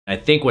I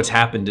think what's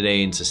happened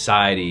today in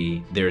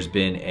society, there's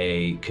been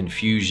a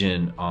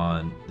confusion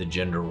on the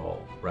gender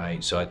role,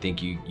 right? So I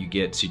think you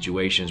get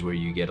situations where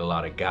you get a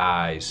lot of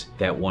guys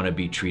that want to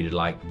be treated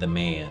like the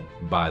man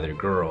by their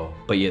girl,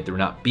 but yet they're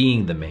not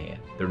being the man.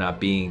 They're not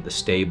being the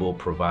stable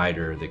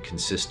provider, the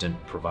consistent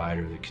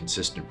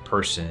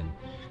person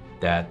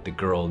that the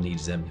girl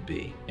needs them to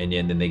be. And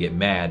then they get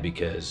mad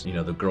because, you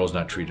know, the girl's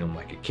not treating them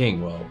like a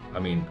king. Well,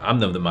 I mean,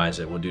 I'm of the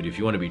mindset, well, dude, if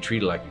you want to be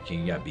treated like a king,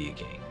 you gotta be a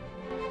king.